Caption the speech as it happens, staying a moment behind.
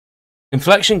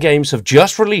Inflection Games have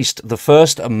just released the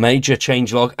first major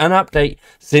changelog and update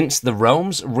since the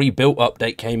Realms Rebuilt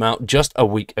update came out just a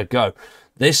week ago.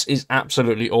 This is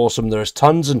absolutely awesome. There's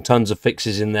tons and tons of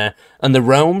fixes in there, and the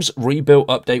Realms Rebuilt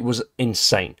update was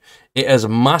insane. It has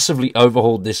massively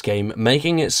overhauled this game,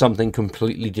 making it something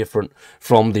completely different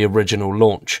from the original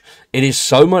launch. It is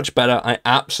so much better. I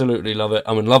absolutely love it.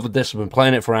 I'm in love with this. I've been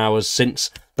playing it for hours since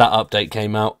that update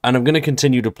came out, and I'm going to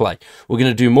continue to play. We're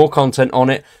going to do more content on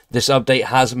it. This update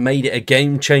has made it a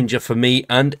game changer for me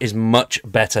and is much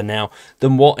better now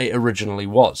than what it originally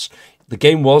was. The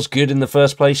game was good in the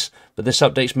first place, but this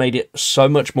update's made it so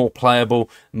much more playable,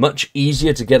 much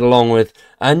easier to get along with,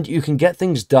 and you can get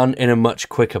things done in a much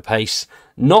quicker pace.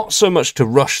 Not so much to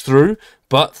rush through,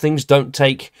 but things don't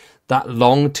take that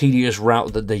long, tedious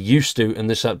route that they used to, and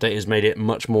this update has made it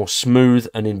much more smooth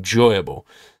and enjoyable.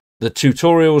 The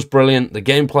tutorial is brilliant, the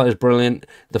gameplay is brilliant,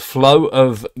 the flow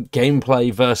of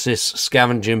gameplay versus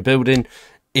scavenging building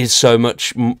is so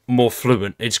much more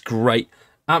fluent. It's great.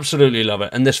 Absolutely love it.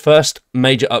 And this first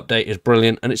major update is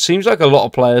brilliant, and it seems like a lot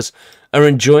of players are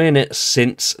enjoying it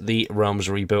since the Realms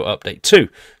Rebuilt update too,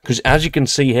 because as you can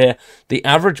see here, the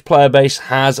average player base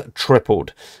has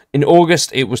tripled. In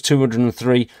August it was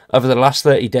 203. Over the last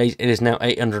 30 days it is now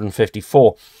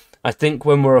 854. I think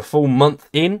when we're a full month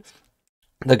in,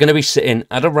 they're going to be sitting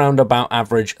at around about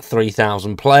average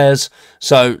 3,000 players.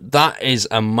 So that is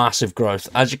a massive growth.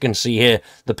 As you can see here,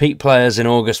 the peak players in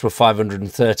August were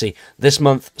 530. This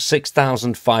month,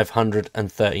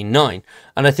 6,539.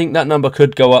 And I think that number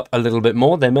could go up a little bit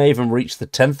more. They may even reach the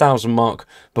 10,000 mark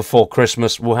before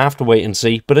Christmas. We'll have to wait and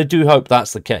see, but I do hope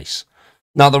that's the case.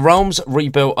 Now, the Realms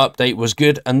Rebuilt update was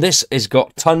good, and this has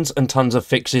got tons and tons of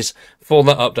fixes for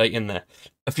that update in there.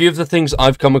 A few of the things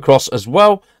I've come across as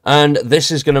well, and this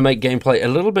is going to make gameplay a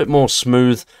little bit more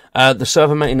smooth. The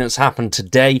server maintenance happened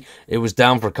today. It was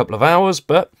down for a couple of hours,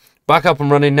 but back up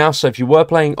and running now. So if you were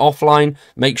playing offline,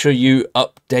 make sure you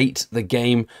update the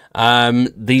game.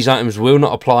 These items will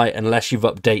not apply unless you've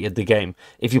updated the game.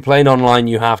 If you're playing online,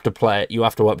 you have to play it. You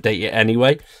have to update it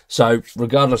anyway. So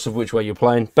regardless of which way you're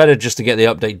playing, better just to get the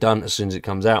update done as soon as it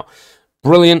comes out.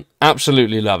 Brilliant.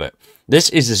 Absolutely love it. This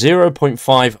is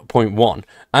 0.5.1,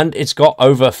 and it's got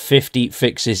over 50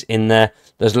 fixes in there.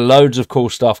 There's loads of cool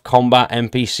stuff: combat,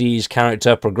 NPCs,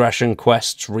 character progression,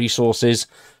 quests, resources,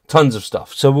 tons of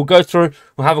stuff. So we'll go through,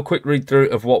 we'll have a quick read through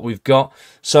of what we've got.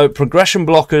 So progression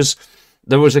blockers,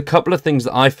 there was a couple of things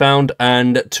that I found,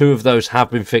 and two of those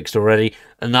have been fixed already,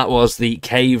 and that was the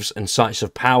caves and sites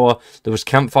of power. There was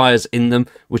campfires in them,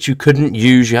 which you couldn't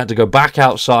use. You had to go back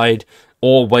outside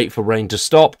or wait for rain to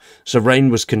stop. So rain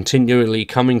was continually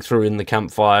coming through in the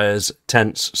campfires,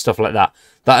 tents, stuff like that.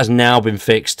 That has now been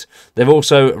fixed. They've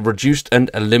also reduced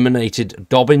and eliminated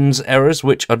Dobbins errors,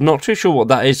 which I'm not too sure what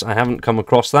that is. I haven't come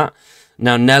across that.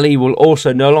 Now, Nelly will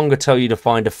also no longer tell you to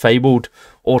find a fabled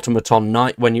automaton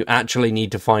knight when you actually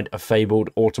need to find a fabled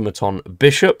automaton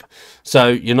bishop. So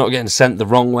you're not getting sent the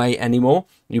wrong way anymore.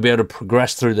 You'll be able to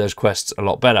progress through those quests a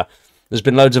lot better. There's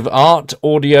been loads of art,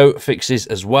 audio fixes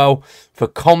as well. For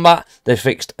combat, they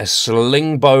fixed a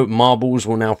sling bow. Marbles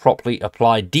will now properly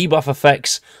apply debuff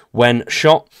effects when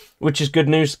shot, which is good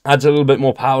news. Adds a little bit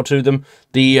more power to them.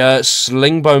 The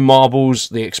sling bow marbles,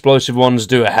 the explosive ones,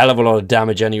 do a hell of a lot of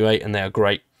damage anyway, and they are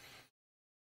great.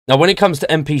 Now, when it comes to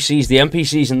NPCs, the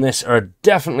NPCs in this are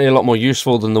definitely a lot more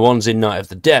useful than the ones in Night of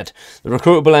the Dead. The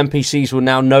recruitable NPCs will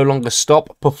now no longer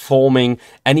stop performing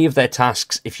any of their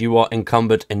tasks if you are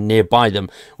encumbered and nearby them,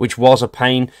 which was a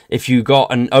pain. If you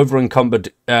got an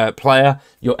over-encumbered player,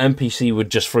 your NPC would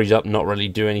just freeze up and not really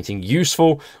do anything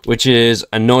useful, which is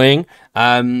annoying.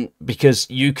 Because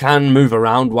you can move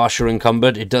around whilst you're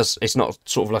encumbered. It's not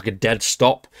sort of like a dead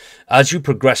stop. As you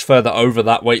progress further over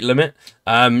that weight limit,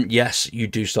 yes, you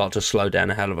do start to slow down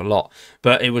a hell of a lot.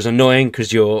 But it was annoying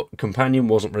because your companion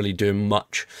wasn't really doing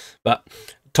much. But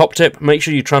top tip, make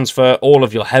sure you transfer all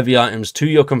of your heavy items to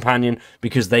your companion,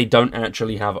 because they don't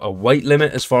actually have a weight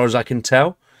limit as far as I can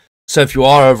tell. So if you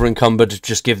are over encumbered,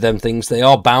 just give them things. They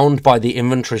are bound by the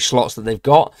inventory slots that they've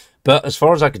got, but as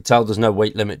far as I could tell, there's no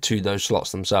weight limit to those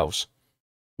slots themselves.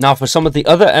 Now, for some of the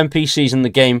other NPCs in the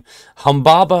game,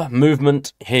 Humbaba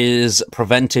movement is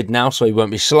prevented now, so he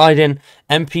won't be sliding.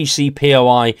 NPC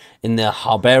POI in the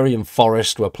Harbarian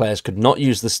Forest, where players could not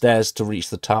use the stairs to reach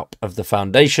the top of the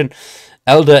foundation.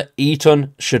 Elder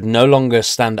Eton should no longer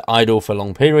stand idle for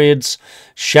long periods.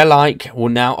 Shellike will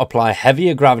now apply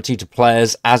heavier gravity to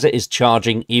players as it is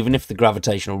charging, even if the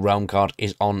gravitational realm card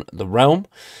is on the realm.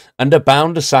 And a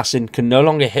bound assassin can no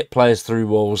longer hit players through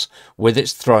walls with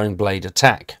its throwing blade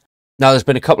attack. Now, there's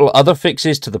been a couple of other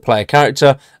fixes to the player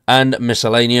character and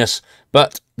miscellaneous,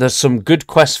 but There's some good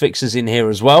quest fixes in here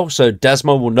as well. So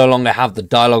Desmo will no longer have the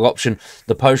dialogue option.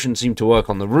 The potions seem to work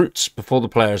on the routes before the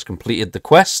player has completed the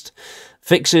quest.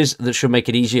 Fixes that should make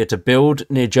it easier to build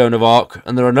near Joan of Arc,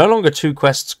 and there are no longer 2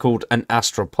 quests called an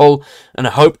Astra Pull, and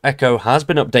a Hope Echo has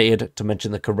been updated to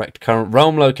mention the correct current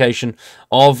realm location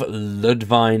of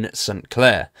Ludvine St.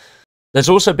 Clair. There's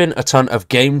also been a ton of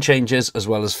game changes as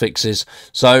well as fixes.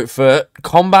 So for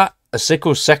combat, a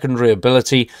sickle's secondary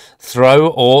ability, throw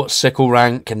or sickle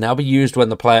rank, can now be used when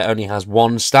the player only has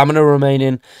 1 stamina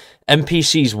remaining.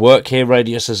 NPCs' work here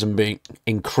radius has been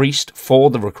increased for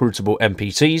the recruitable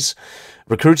NPCs.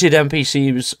 Recruited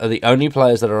NPCs are the only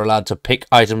players that are allowed to pick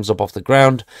items up off the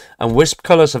ground, and wisp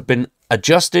colours have been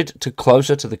adjusted to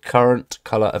closer to the current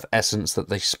colour of essence that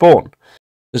they spawn.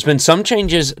 There's been some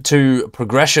changes to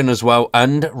progression as well,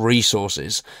 and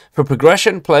resources. For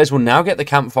progression, players will now get the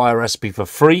campfire recipe for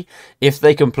free if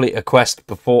they complete a quest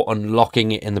before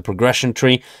unlocking it in the progression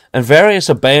tree, and various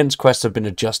abeyance quests have been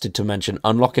adjusted to mention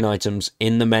unlocking items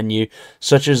in the menu,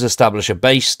 such as establish a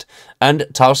base, and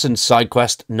Towson's side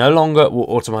quest no longer will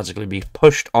automatically be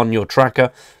pushed on your tracker,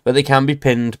 but they can be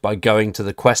pinned by going to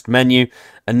the quest menu,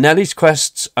 and Nellie's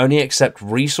quests only accept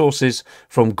resources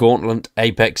from Gauntlet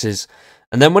Apexes.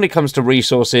 And then when it comes to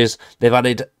resources, they've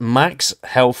added max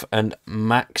health and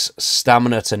max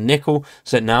stamina to Nickel,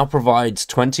 so it now provides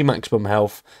 20 maximum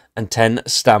health and 10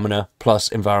 stamina plus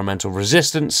environmental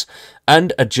resistance,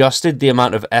 and adjusted the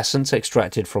amount of essence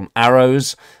extracted from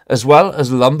arrows, as well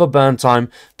as lumber burn time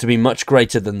to be much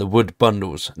greater than the wood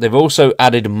bundles. They've also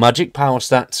added magic power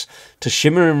stats to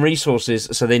shimmering resources,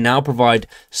 so they now provide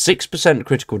 6%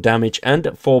 critical damage and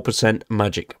 4%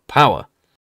 magic power.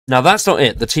 Now that's not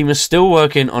it. The team is still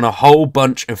working on a whole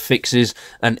bunch of fixes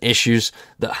and issues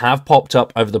that have popped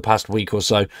up over the past week or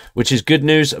so, which is good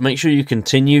news. Make sure you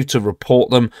continue to report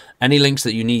them. Any links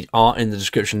that you need are in the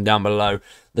description down below.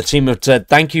 The team have said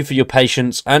thank you for your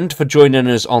patience and for joining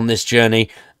us on this journey,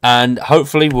 and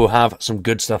hopefully we'll have some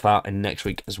good stuff out in next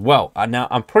week as well. And now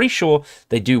I'm pretty sure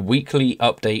they do weekly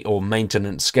update or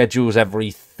maintenance schedules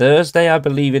every Thursday, I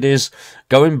believe it is.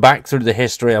 Going back through the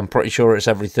history, I'm pretty sure it's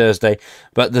every Thursday,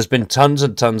 but there's been tons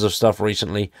and tons of stuff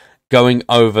recently going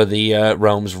over the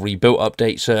Realms Rebuilt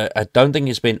update, so I don't think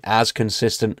it's been as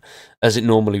consistent as it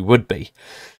normally would be.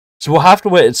 So we'll have to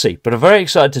wait and see, but I'm very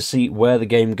excited to see where the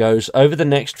game goes over the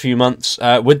next few months.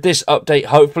 With this update,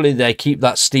 hopefully they keep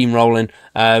that steam rolling,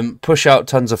 push out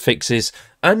tons of fixes,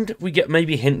 and we get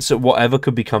maybe hints at whatever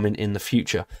could be coming in the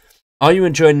future. Are you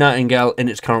enjoying Nightingale in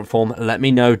its current form? Let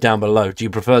me know down below. Do you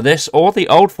prefer this or the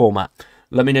old format?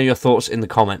 Let me know your thoughts in the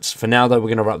comments. For now, though, we're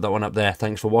going to wrap that one up there.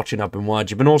 Thanks for watching. I've been Wide.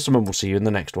 You've been awesome, and we'll see you in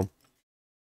the next one.